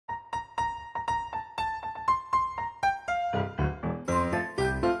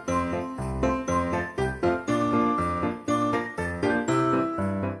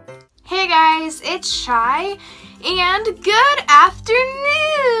guys, it's Chey, and good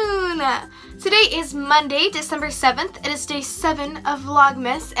afternoon! Today is Monday, December 7th. It is day 7 of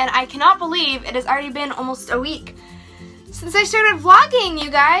Vlogmas, and I cannot believe it has already been almost a week since I started vlogging,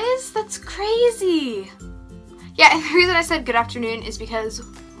 you guys. That's crazy. Yeah, and the reason I said good afternoon is because,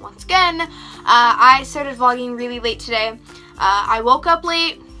 once again, I started vlogging really late today. I woke up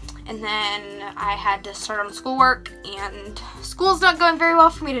late, and then I had to start on schoolwork, and school's not going very well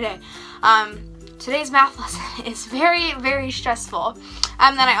for me today. Today's math lesson is very, very stressful.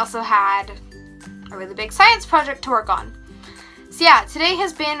 And then I also had a really big science project to work on. So yeah, today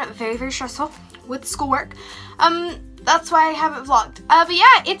has been very, very stressful with schoolwork. That's why I haven't vlogged. But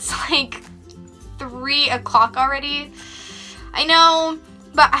yeah, it's like 3 o'clock already. I know,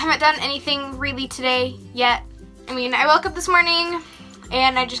 but I haven't done anything really today yet. I mean, I woke up this morning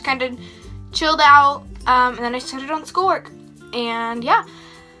and I just kind of chilled out, and then I started on schoolwork, and yeah.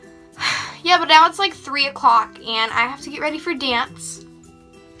 Yeah, but now it's like 3 o'clock and I have to get ready for dance.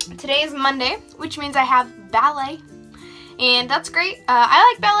 Today is Monday, which means I have ballet, and that's great.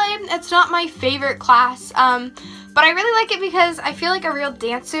 I like ballet. It's not my favorite class, but I really like it because I feel like a real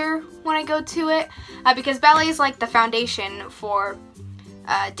dancer when I go to it, because ballet is like the foundation for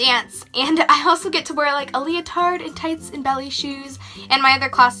dance, and I also get to wear like a leotard and tights and ballet shoes, and my other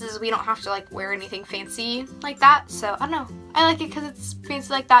classes we don't have to like wear anything fancy like that, so I don't know, I like it because it's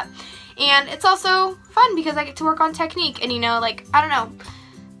fancy like that, and it's also fun because I get to work on technique, and you know, like, I don't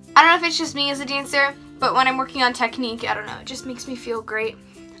know if it's just me as a dancer, but when I'm working on technique, I don't know, it just makes me feel great.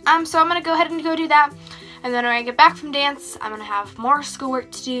 So I'm gonna go ahead and go do that, and then when I get back from dance, I'm gonna have more schoolwork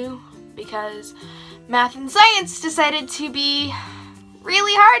to do because math and science decided to be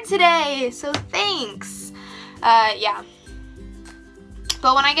really hard today, so thanks. Yeah.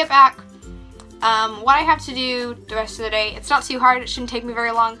 But when I get back, what I have to do the rest of the day, it's not too hard, it shouldn't take me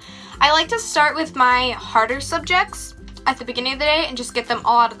very long. I like to start with my harder subjects at the beginning of the day and just get them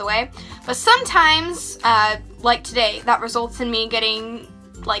all out of the way. But sometimes, like today, that results in me getting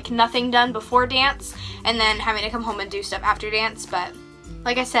like nothing done before dance and then having to come home and do stuff after dance. But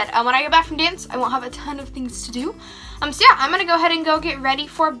like I said, when I get back from dance, I won't have a ton of things to do. So yeah, I'm gonna go ahead and go get ready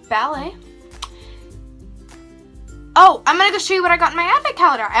for ballet. Oh, I'm gonna go show you what I got in my advent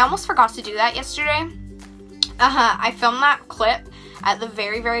calendar. I almost forgot to do that yesterday. I filmed that clip at the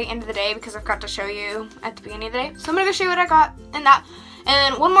very, very end of the day because I forgot to show you at the beginning of the day. So I'm gonna go show you what I got in that.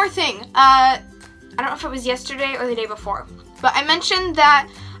 And one more thing, I don't know if it was yesterday or the day before, but I mentioned that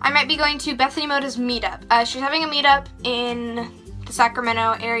I might be going to Bethany Moda's meetup. She's having a meetup in the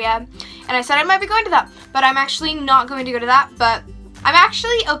Sacramento area, and I said I might be going to that, but I'm actually not going to go to that, but I'm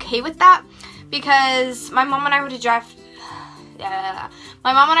actually okay with that because my mom and I would have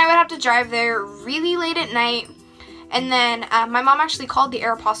to drive there really late at night, and then my mom actually called the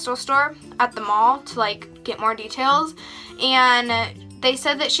Aeropostale store at the mall to like get more details, and they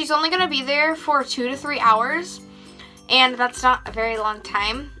said that she's only going to be there for 2 to 3 hours, and that's not a very long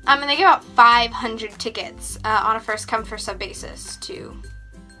time. And they give out 500 tickets on a first come first served basis to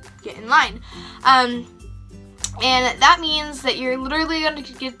get in line. And that means that you're literally going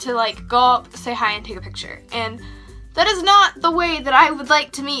to get to like go up, say hi, and take a picture. And that is not the way that I would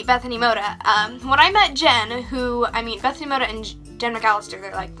like to meet Bethany Moda. When I met Jen, Bethany Moda and Jen McAllister,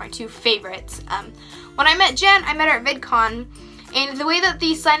 they're like my 2 favorites. When I met Jen, I met her at VidCon, and the way that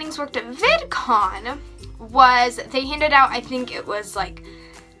these signings worked at VidCon was they handed out, I think it was like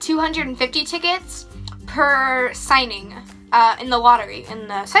 250 tickets per signing in the lottery, in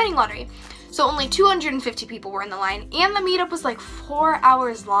the signing lottery. So only 250 people were in the line, and the meetup was like 4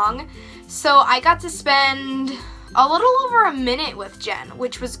 hours long. So I got to spend a little over a minute with Jen,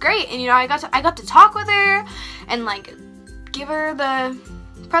 which was great. And you know, I got to talk with her and like give her the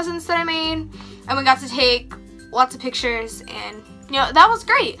presents that I made, and we got to take lots of pictures, and you know, that was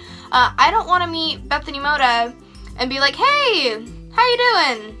great. I don't want to meet Bethany Moda and be like, hey, how you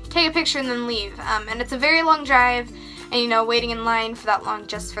doing? Take a picture and then leave. And it's a very long drive, and you know, waiting in line for that long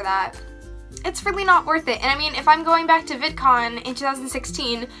just for that, it's really not worth it. And I mean, if I'm going back to VidCon in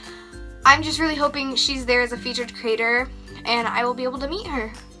 2016, I'm just really hoping she's there as a featured creator and I will be able to meet her.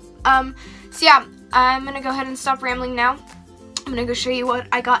 So yeah, I'm gonna go ahead and stop rambling now. I'm gonna go show you what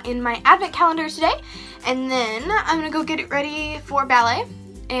I got in my advent calendar today, and then I'm gonna go get it ready for ballet,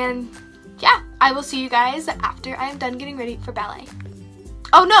 and yeah, I will see you guys after I'm done getting ready for ballet.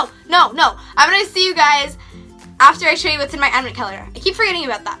 Oh no, I'm gonna see you guys after I show you what's in my advent calendar. I keep forgetting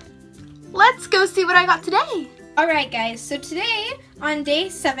about that. Let's go see what I got today. Alright guys, so today on day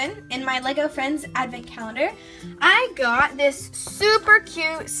 7 in my Lego Friends advent calendar, I got this super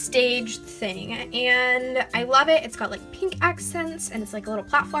cute staged thing, and I love it. It's got like pink accents and it's like a little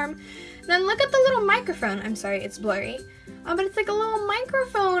platform. And then look at the little microphone. I'm sorry, it's blurry. But it's like a little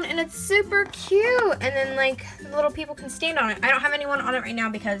microphone and it's super cute. And then like the little people can stand on it. I don't have anyone on it right now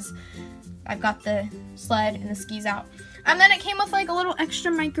because I've got the sled and the skis out. And then it came with like a little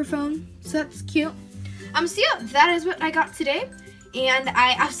extra microphone, so that's cute. So yeah, that is what I got today, and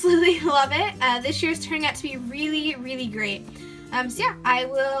I absolutely love it. This year's turning out to be really, really great. So yeah, I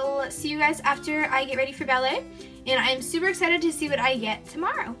will see you guys after I get ready for ballet, and I'm super excited to see what I get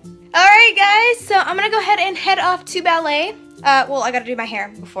tomorrow. Alright guys, so I'm gonna go ahead and head off to ballet. Well, I gotta do my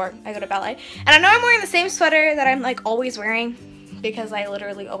hair before I go to ballet. And I know I'm wearing the same sweater that I'm like always wearing, because I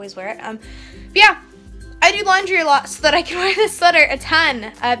literally always wear it. But yeah, I do laundry a lot so that I can wear this sweater a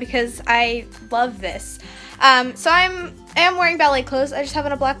ton because I love this. So I am wearing ballet clothes. I just have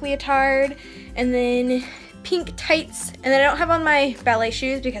on a black leotard and then pink tights, and then I don't have on my ballet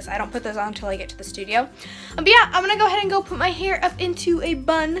shoes because I don't put those on until I get to the studio. But yeah, I'm gonna go ahead and go put my hair up into a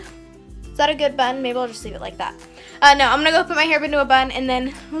bun. Is that a good bun? Maybe I'll just leave it like that. No, I'm gonna go put my hair up into a bun and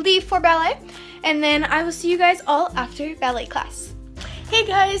then leave for ballet, and then I will see you guys all after ballet class. Hey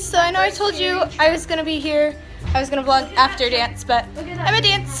guys, so I know I told you I was gonna be here. I was gonna vlog after dance, but I'm at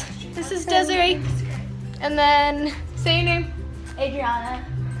dance. This is Desiree. And then, say your name. Adriana,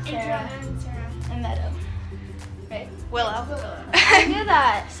 Sarah, and Meadow. Right? Willow. I knew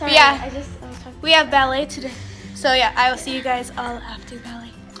that. Sorry, yeah, I was talking. we have ballet today. So yeah, I will see you guys all after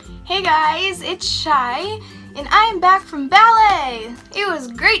ballet. Hey guys, it's Chey, and I'm back from ballet. It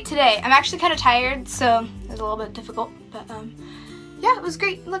was great today. I'm actually kind of tired, so it was a little bit difficult, but yeah, it was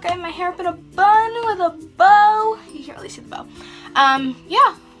great. Look, I have my hair up in a bun with a bow. You can't really see the bow.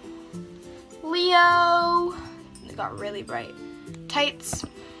 Yeah. Leo. It got really bright. Tights.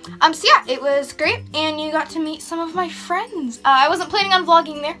 So yeah, it was great, and you got to meet some of my friends. I wasn't planning on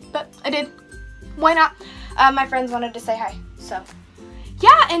vlogging there, but I did. Why not? My friends wanted to say hi, so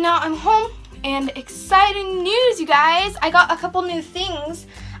yeah, and now I'm home, and exciting news, you guys. I got a couple new things.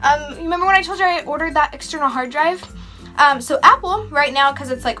 Remember when I told you I ordered that external hard drive? So Apple, right now, because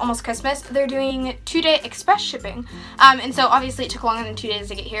it's like almost Christmas, they're doing 2-day express shipping. And so obviously it took longer than 2 days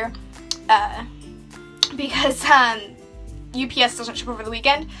to get here because UPS doesn't ship over the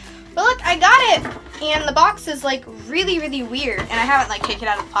weekend. But look, I got it! And the box is like really, really weird. And I haven't like taken it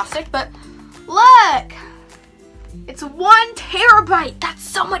out of the plastic, but look! It's 1 terabyte! That's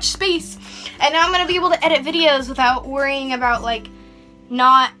so much space! And now I'm going to be able to edit videos without worrying about like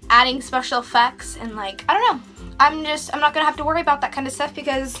not adding special effects and like, I don't know. I'm not gonna have to worry about that kind of stuff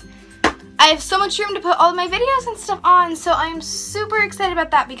because I have so much room to put all of my videos and stuff on, so I'm super excited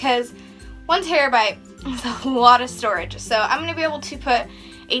about that because 1 terabyte is a lot of storage. So I'm gonna be able to put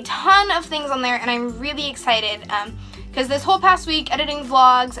a ton of things on there, and I'm really excited because this whole past week editing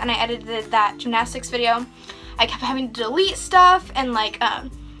vlogs, and I edited that gymnastics video, I kept having to delete stuff and like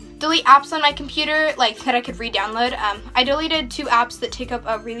delete apps on my computer like that I could re-download. I deleted 2 apps that take up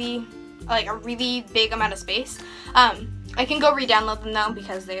a really big amount of space. I can go re-download them though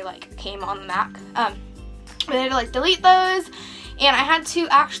because they like came on the Mac. But I had to like delete those, and I had to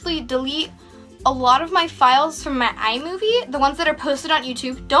actually delete a lot of my files from my iMovie, the ones that are posted on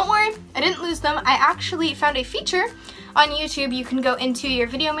YouTube. Don't worry, I didn't lose them. I actually found a feature on YouTube. You can go into your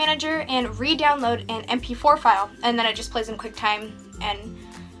video manager and re-download an MP4 file, and then it just plays in QuickTime. And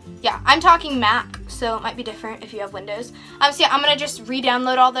yeah, I'm talking Mac, so it might be different if you have Windows. So yeah, I'm gonna just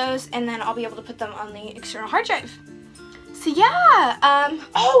re-download all those, and then I'll be able to put them on the external hard drive. So yeah,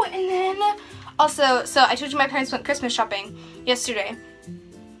 oh, and then also, so I told you my parents went Christmas shopping yesterday.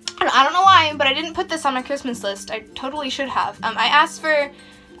 And I don't know why, but I didn't put this on my Christmas list. I totally should have. I asked for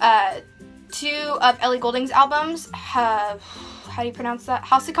 2 of Ellie Goulding's albums. How do you pronounce that?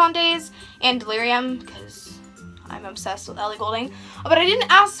 Halcyon Days and Delirium, because I'm obsessed with Ellie Goulding. But I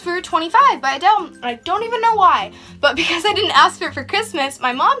didn't ask for 25 by Adele. I don't even know why. But because I didn't ask for it for Christmas,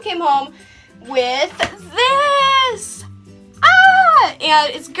 my mom came home with this.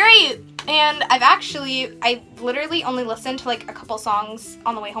 And it's great. And I literally only listened to like a couple songs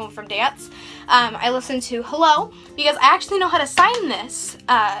on the way home from dance. I listened to Hello because I actually know how to sign this.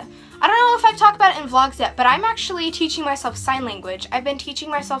 I don't know if I've talked about it in vlogs yet, but I'm actually teaching myself sign language. I've been teaching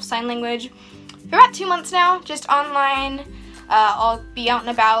myself sign language for about 2 months now, just online. I'll be out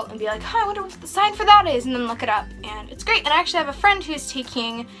and about and be like, oh, I wonder what the sign for that is, and then look it up, and it's great. And I actually have a friend who's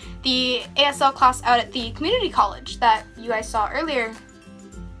taking the ASL class out at the community college that you guys saw earlier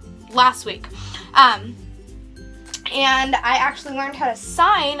last week. And I actually learned how to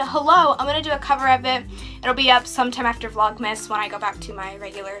sign Hello. I'm going to do a cover of it. It'll be up sometime after Vlogmas when I go back to my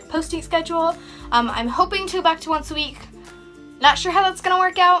regular posting schedule. I'm hoping to go back to once a week. Not sure how that's going to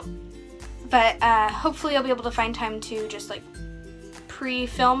work out, but hopefully I'll be able to find time to just like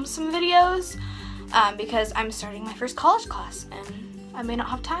pre-film some videos because I'm starting my first college class and I may not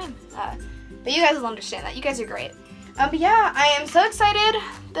have time. But you guys will understand that. You guys are great. But yeah, I am so excited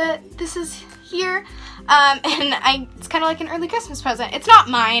that this is here. And it's kind of like an early Christmas present. It's not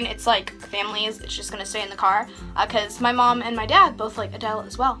mine, it's like family's. It's just gonna stay in the car because my mom and my dad both like Adele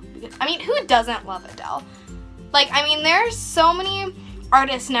as well. Because, I mean, who doesn't love Adele? Like, I mean, there's so many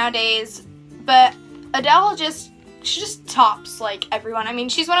artists nowadays, but Adele she just tops like everyone. I mean,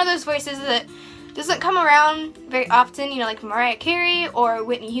 she's one of those voices that doesn't come around very often, you know, like Mariah Carey or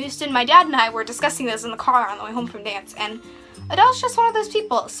Whitney Houston. My dad and I were discussing this in the car on the way home from dance, and Adele's just one of those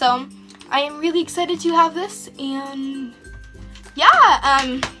people. So I am really excited to have this, and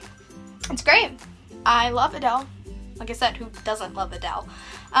yeah, it's great. I love Adele. Like I said, who doesn't love Adele?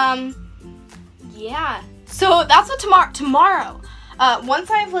 Yeah. So that's what tomorrow. Once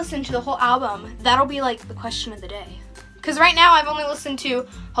I've listened to the whole album, that'll be like the question of the day. Because right now I've only listened to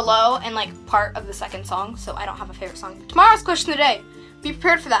Hello and like part of the second song, so I don't have a favorite song. Tomorrow's question of the day. Be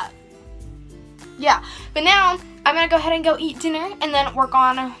prepared for that. Yeah. But now I'm gonna go ahead and go eat dinner and then work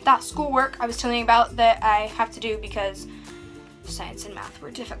on that schoolwork I was telling you about that I have to do because science and math were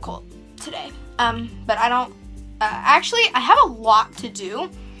difficult today. But I don't, actually I have a lot to do,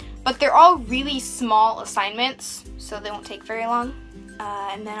 but they're all really small assignments, so they won't take very long.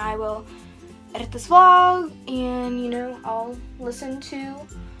 And then I will edit this vlog and, you know, I'll listen to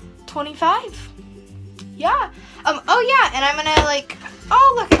 25. Yeah. Oh yeah, and I'm gonna like,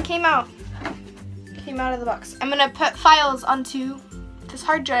 oh look, it came out of the box. I'm gonna put files onto this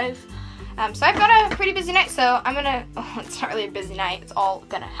hard drive. So I've got a pretty busy night, so I'm gonna, oh, it's not really a busy night, it's all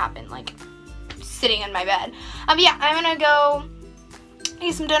gonna happen like sitting in my bed. Yeah, I'm gonna go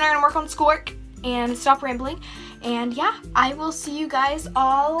eat some dinner and work on schoolwork and stop rambling. And yeah, I will see you guys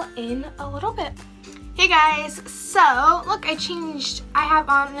all in a little bit. Hey guys, so look, I changed. I have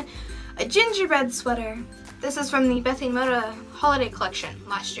on a gingerbread sweater. This is from the Bethany Moda holiday collection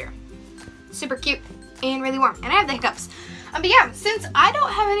last year. Super cute and really warm, and I have the hiccups. But yeah, since I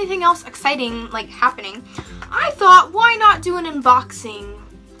don't have anything else exciting like happening, I thought, why not do an unboxing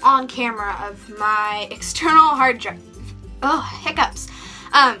on camera of my external hard drive. Oh, hiccups.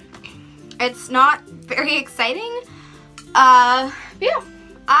 It's not very exciting. Yeah,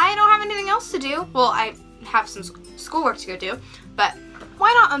 I don't have anything else to do. Well, I have some schoolwork to go do, but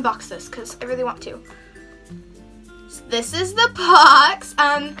why not unbox this? Because I really want to. So this is the box.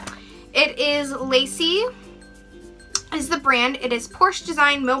 It is Lacey is the brand. It is Porsche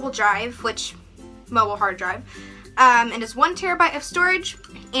Design Mobile Drive, mobile hard drive. It is 1 terabyte of storage,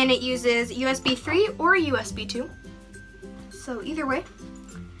 and it uses USB 3 or USB 2. So either way.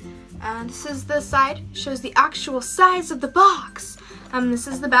 This is the side, shows the actual size of the box. This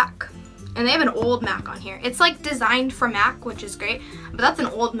is the back, and they have an old Mac on here. It's like designed for Mac, which is great, but that's an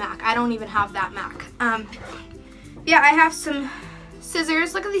old Mac. I don't even have that Mac. Yeah, I have some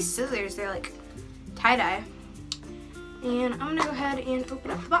scissors. Look at these scissors, they're like tie-dye. And I'm gonna go ahead and open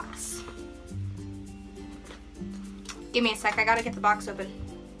up the box. Give me a sec, I gotta get the box open.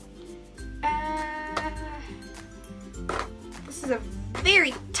 This is a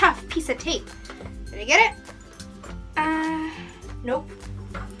very tough piece of tape. Did I get it? Nope.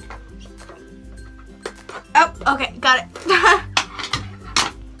 Oh, okay, got it.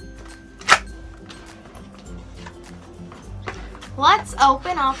 Let's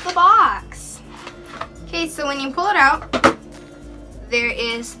open up the box. Okay, so when you pull it out, there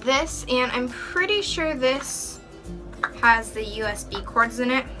is this, and I'm pretty sure this has the USB cords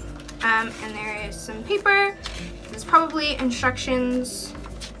in it. And there is some paper. There's probably instructions.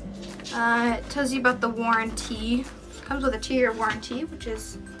 It tells you about the warranty. Comes with a 2-year warranty, which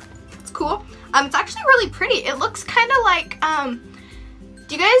is, it's cool. It's actually really pretty. It looks kind of like,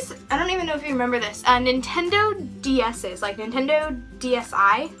 do you guys, I don't even know if you remember this, Nintendo DS's, like Nintendo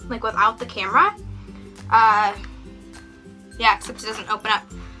DSi, like without the camera. Yeah, except it doesn't open up.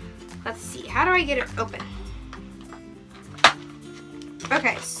 Let's see, how do I get it open?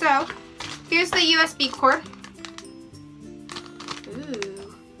 Okay, so here's the USB cord.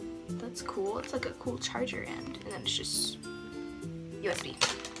 Ooh, that's cool. It's like a cool charger end, and then it's just USB.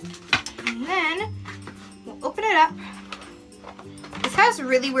 And then we'll open it up. This has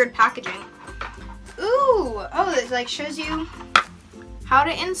really weird packaging. Ooh, oh, it like shows you how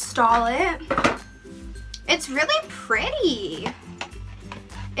to install it. It's really pretty.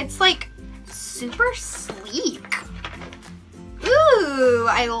 It's like super sleek. Ooh,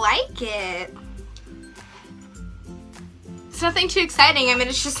 I like it. It's nothing too exciting. I mean,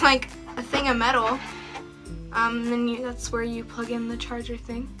 it's just like a thing of metal. Then that's where you plug in the charger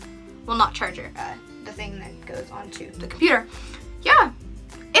thing. Well, not charger, the thing that goes onto the computer. yeah,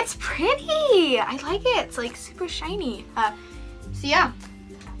 it's pretty. I like it. It's like super shiny. So yeah,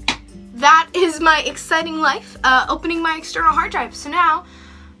 that is my exciting life, opening my external hard drive. So now,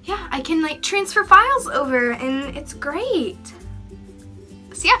 yeah, I can like transfer files over and it's great.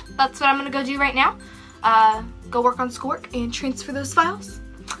 So yeah, that's what I'm gonna go do right now. Go work on schoolwork and transfer those files.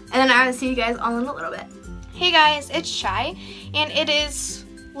 And then I will see you guys all in a little bit. Hey guys, it's Chey, and it is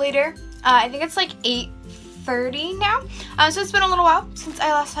later. I think it's like 8:30 now. So it's been a little while since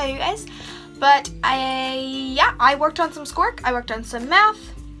I last saw you guys. But I worked on some schoolwork. I worked on some math.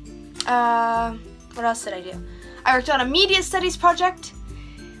 What else did I do? I worked on a media studies project.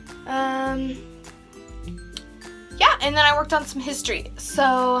 Yeah, and then I worked on some history.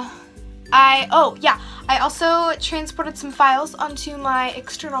 So I also transported some files onto my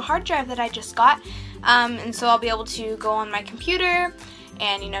external hard drive that I just got. And so I'll be able to go on my computer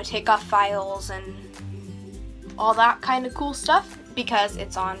and, you know, take off files and all that kind of cool stuff because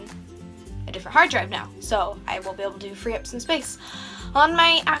it's on a different hard drive now. So I will be able to free up some space on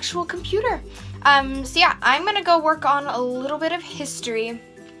my actual computer. So yeah, I'm gonna go work on a little bit of history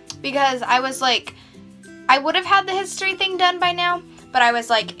because I was like, I would have had the history thing done by now, but I was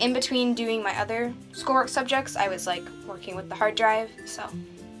like in between doing my other schoolwork subjects. I was like working with the hard drive, so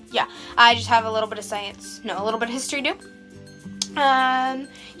yeah, I just have a little bit of a little bit of history to do.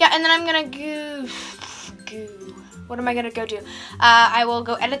 Yeah, and then I'm gonna what am I gonna go do? I will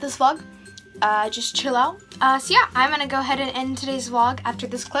go edit this vlog, just chill out. So yeah, I'm gonna go ahead and end today's vlog after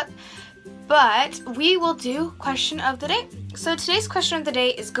this clip, but we will do question of the day. So today's question of the day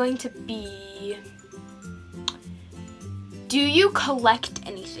is going to be, do you collect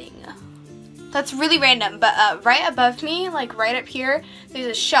anything? That's really random, but right above me, like right up here, there's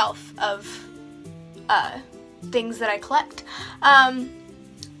a shelf of things that I collect.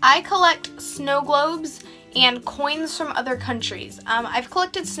 I collect snow globes and coins from other countries. I've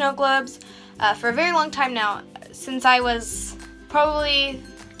collected snow globes for a very long time now. Since I was probably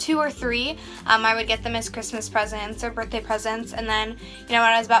 2 or 3, I would get them as Christmas presents or birthday presents, and then, you know,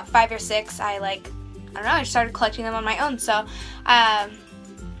 when I was about 5 or 6, I just started collecting them on my own. So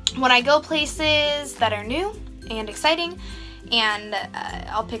when I go places that are new and exciting, and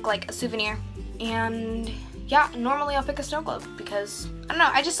I'll pick like a souvenir, and yeah, normally I'll pick a snow globe because, I don't know,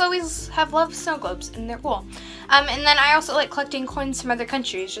 I just always have loved snow globes and they're cool. And then I also like collecting coins from other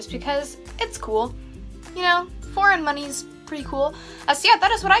countries just because it's cool. You know, foreign money's pretty cool. So yeah,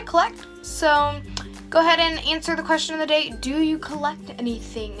 that is what I collect. So go ahead and answer the question of the day. Do you collect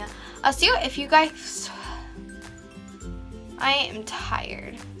anything? So yeah, if you guys, I am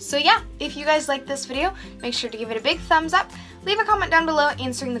tired. So yeah, if you guys like this video, make sure to give it a big thumbs up. Leave a comment down below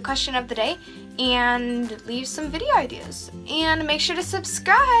answering the question of the day, and leave some video ideas. And make sure to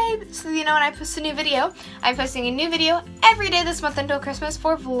subscribe so you know when I post a new video. I'm posting a new video every day this month until Christmas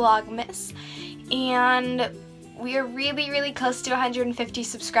for Vlogmas. And we are really, really close to 150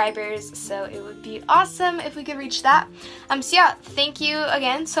 subscribers, so it would be awesome if we could reach that. So yeah, thank you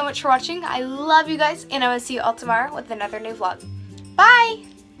again so much for watching. I love you guys, and I will see you all tomorrow with another new vlog. Bye!